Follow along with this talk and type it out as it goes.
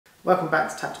Welcome back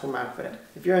to Tactical Magfed.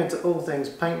 If you're into all things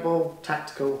paintball,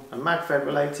 tactical and Magfed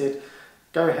related,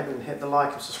 go ahead and hit the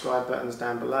like and subscribe buttons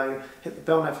down below. Hit the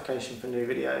bell notification for new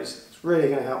videos. It's really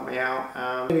going to help me out.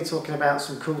 I'm going to be talking about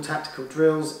some cool tactical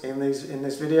drills in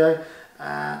this video.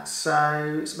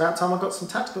 So it's about time I got some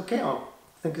tactical kit on.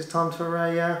 I think it's time for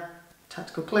a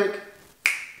tactical click.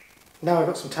 Now I've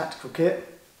got some tactical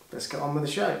kit, let's get on with the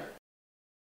show.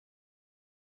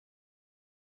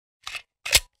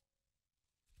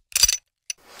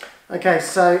 Okay,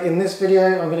 so in this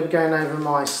video I'm going to be going over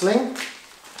my sling,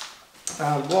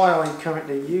 why I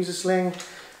currently use a sling,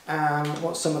 and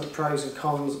what some of the pros and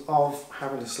cons of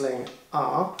having a sling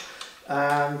are,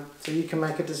 so you can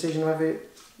make a decision whether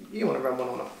you want to run one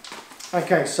or not.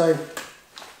 Okay, so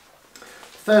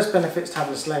first benefits to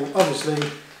having a sling obviously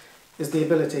is the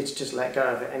ability to just let go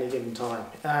of it at any given time.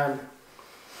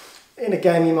 In a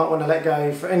game you might want to let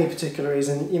go for any particular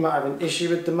reason. You might have an issue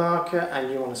with the marker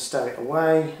and you want to stow it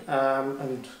away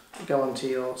and go on to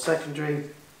your secondary.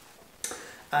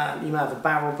 You might have a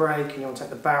barrel break and you want to take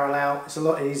the barrel out. It's a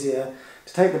lot easier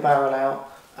to take the barrel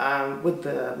out with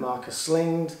the marker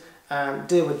slinged,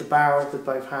 deal with the barrel with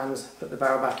both hands, put the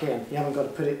barrel back in. You haven't got to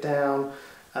put it down,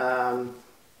 and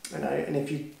if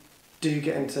you do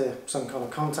get into some kind of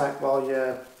contact while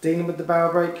you're dealing with the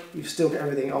barrel break, you've still got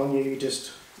everything on you. You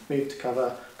just move to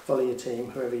cover, follow your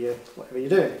team, whatever you're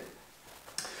doing.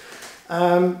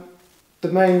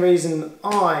 The main reason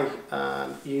I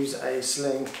use a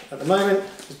sling at the moment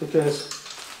is because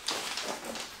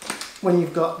when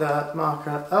you've got the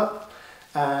marker up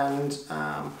and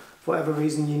for whatever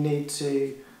reason you need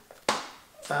to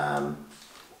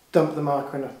dump the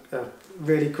marker in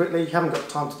really quickly, you haven't got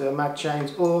time to do a mag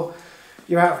change, or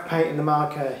you're out of paint in the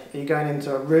marker, you're going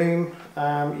into a room,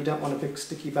 you don't want a big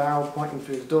sticky barrel pointing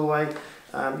through the doorway,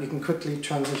 you can quickly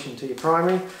transition to your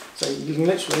primary. So you can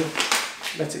literally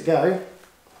let it go,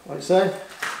 like so,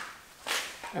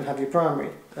 and have your primary,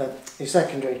 your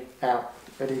secondary out,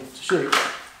 ready to shoot.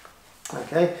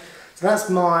 Okay, so that's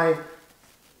my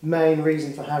main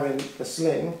reason for having the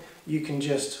sling. You can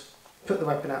just put the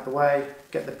weapon out the way,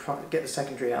 get the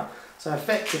secondary out. So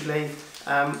effectively,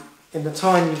 in the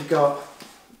time you've got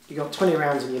 20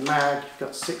 rounds in your mag, you've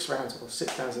got 6 rounds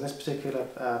in this particular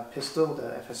pistol,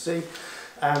 the FSC.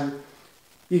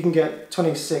 You can get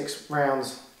 26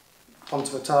 rounds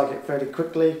onto a target fairly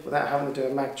quickly without having to do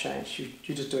a mag change.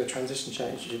 You just do a transition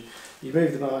change. You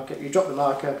move the marker, you drop the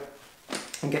marker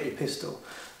and get your pistol.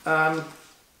 Other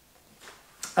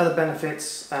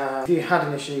benefits, if you had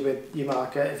an issue with your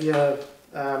marker, if you're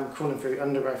crawling through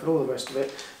undergrowth and all the rest of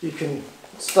it, you can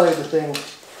stow the thing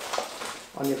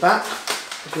on your back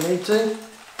if you need to.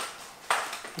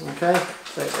 Okay,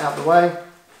 so it's out the way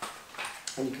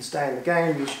and you can stay in the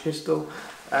game, use your pistol,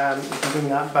 you can bring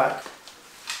that back.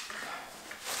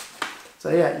 So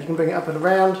yeah, you can bring it up and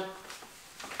around.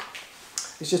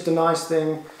 It's just a nice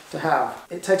thing to have.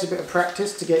 It takes a bit of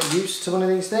practice to get used to one of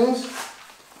these things.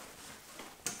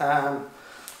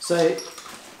 So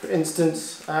for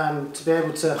instance, to be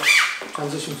able to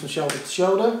transition from shoulder to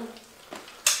shoulder,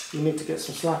 you need to get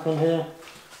some slack on here,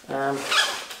 and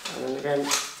then again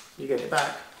you get it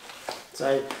back.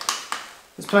 So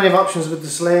there's plenty of options with the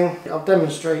sling. I'll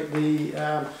demonstrate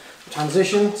the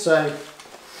transition. So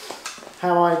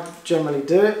how I generally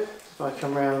do it, if I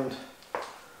come round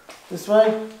this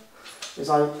way, is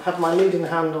I have my leading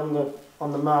hand on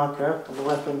the marker, on the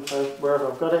weapon for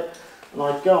wherever I've got it, and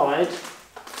I guide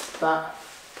that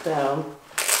down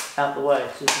out the way.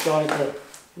 So you can guide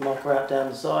the marker out down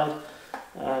the side.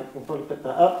 You can probably put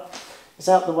that up. It's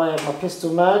out the way of my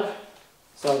pistol mag,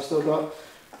 so I've still got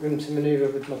room to manoeuvre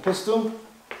with my pistol.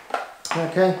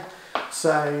 Okay,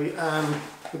 so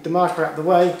with the marker out the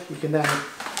way, you can then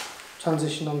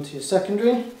transition onto your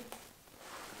secondary.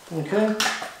 Okay,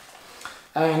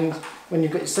 and when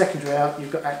you've got your secondary out,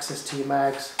 you've got access to your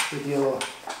mags with your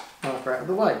marker out of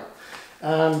the way.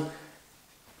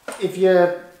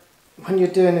 When you're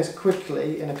doing this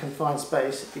quickly in a confined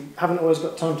space, if you haven't always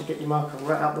got time to get your marker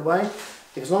right out the way,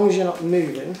 as long as you're not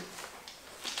moving,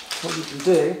 what you can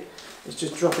do is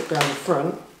just drop it down the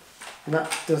front, and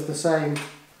that does the same,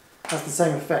 has the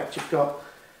same effect. You've got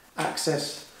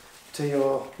access to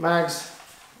your mags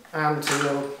and to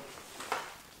your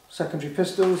secondary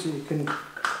pistols. You can do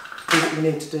what you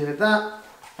need to do with that,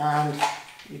 and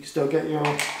you can still get your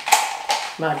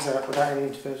mags out without any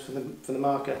interference from the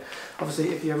marker. Obviously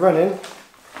if you're running,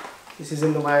 this is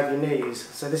in the way of your knees,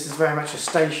 so this is very much a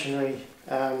stationary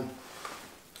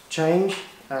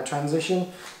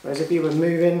transition, whereas if you were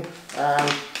moving,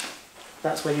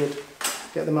 that's where you'd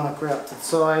get the marker out to the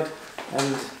side and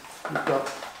you've got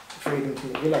freedom to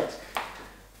move your legs.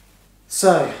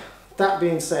 So that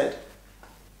being said,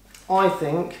 I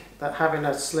think that having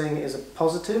a sling is a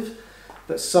positive,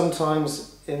 but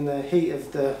sometimes in the heat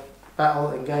of the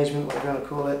battle, engagement, whatever you want to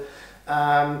call it,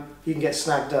 you can get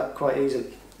snagged up quite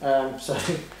easily. So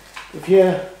if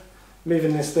you're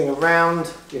moving this thing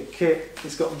around, your kit,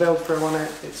 it's got Velcro on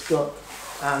it, it's got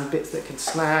bits that can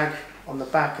snag on the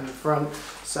back and the front.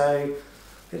 So,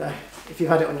 you know, if you've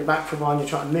had it on your back for a while and you're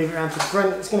trying to move it around to the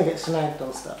front, it's going to get snagged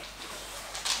on stuff.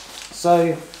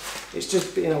 So it's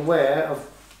just being aware of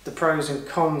the pros and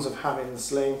cons of having the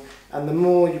sling, and the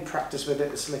more you practice with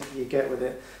it, the slicker you get with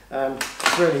it.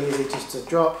 It's really easy just to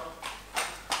drop,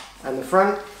 and the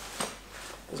front,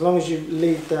 as long as you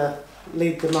lead the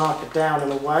marker down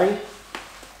and away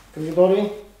from your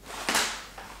body,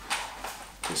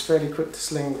 it's fairly quick to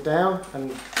sling down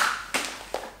and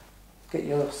get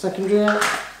your secondary out,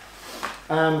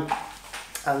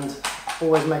 and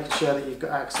always making sure that you've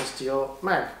got access to your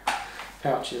mag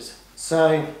pouches.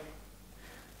 So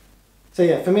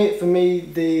yeah, for me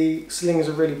the sling is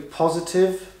a really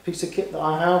positive piece of kit that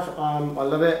I have. I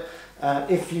love it.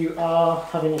 If you are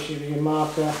having issues with your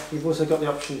marker, you've also got the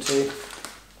option to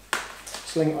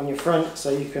sling it on your front, so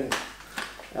you can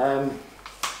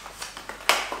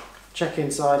check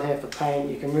inside here for paint.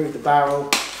 You can move the barrel.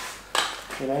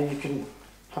 You know, you can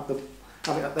have it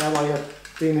up there while you're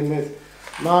dealing with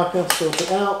marker, sort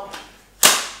it out,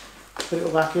 put it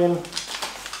all back in,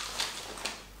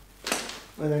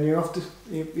 and then you're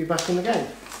back in the game.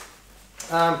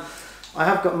 I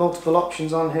have got multiple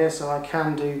options on here, so I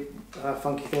can do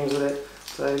funky things with it.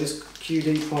 So this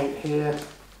QD point here,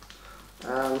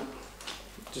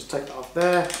 just take that off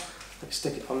there, I can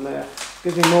stick it on there.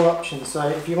 Gives me more options. So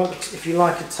if you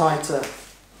like a tighter,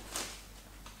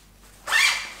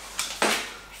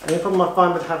 and the problem I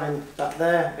find with having that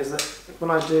there is that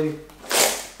when I do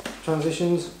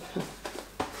transitions,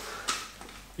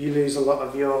 you lose a lot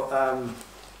of your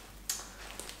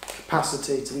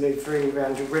capacity to move freely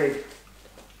around your rig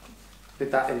with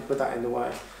that in the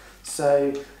way.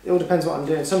 So it all depends what I'm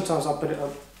doing. Sometimes I'll put it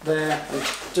up there and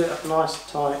do it up nice and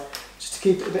tight, just to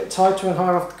keep it a bit tighter and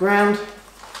higher off the ground.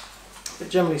 But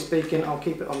generally speaking, I'll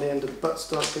keep it on the end of the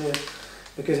buttstock here,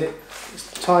 because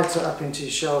it's tighter up into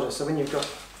your shoulder. So when you've got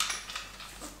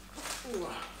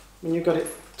it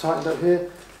tightened up here,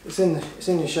 it's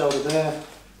in your shoulder there.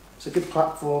 It's a good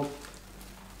platform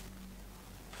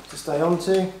to stay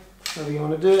onto, however you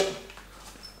want to do it.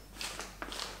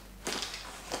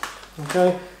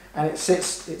 Okay, and it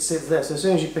sits there. So as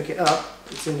soon as you pick it up,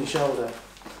 it's in your shoulder.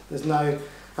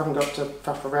 Haven't got to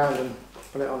faff around and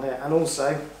put it on here. And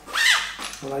also,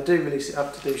 when I do release it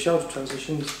up to do shoulder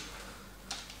transitions,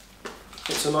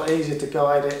 it's a lot easier to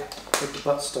guide it with the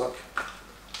buttstock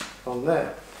on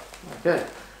there. Okay,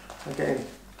 I'm getting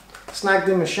snagged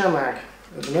in with shamag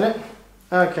at the minute.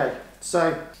 Okay,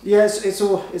 so yes, it's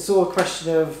all a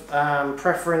question of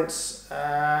preference.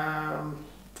 I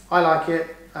like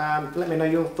it. Let me know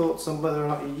your thoughts on whether or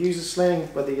not you use a sling,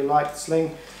 whether you like the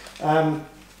sling,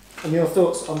 and your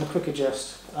thoughts on the quick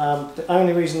adjust. The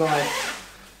only reason I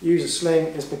use a sling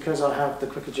is because I have the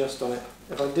quick adjust on it.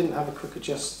 If I didn't have a quick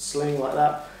adjust sling like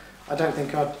that, I don't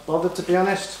think I'd bother, to be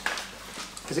honest,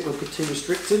 because it would be too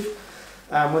restrictive.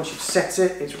 Once you've set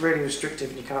it, it's really restrictive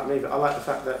and you can't move it. I like the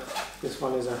fact that this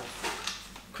one is a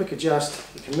quick adjust.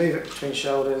 You can move it between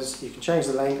shoulders, you can change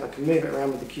the length, I can move it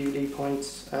around with the QD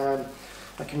points.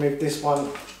 I can move this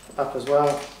one up as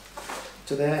well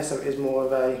to there, so it is more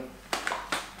of a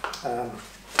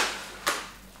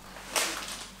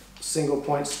single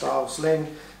point style sling.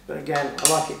 But again, I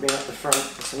like it being at the front.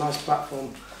 It's a nice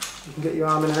platform. You can get your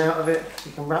arm in and out of it.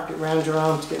 You can wrap it around your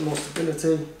arm to get more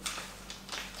stability.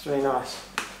 It's really nice.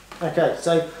 Okay,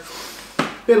 so a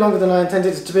bit longer than I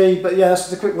intended it to be, but yeah, that's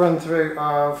just a quick run through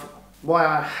of why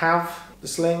I have the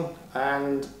sling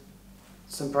and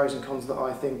some pros and cons that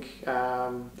I think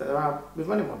that there are with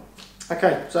running one.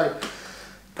 Okay, so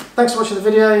thanks for watching the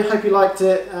video. Hope you liked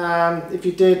it. If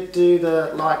you did, do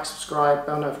the like, subscribe,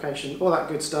 bell notification, all that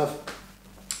good stuff.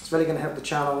 It's really going to help the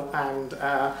channel, and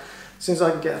as soon as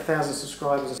I can get 1,000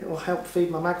 subscribers, it will help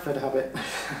feed my Magfed habit.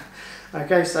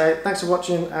 Okay, so thanks for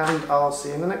watching, and I'll see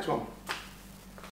you in the next one.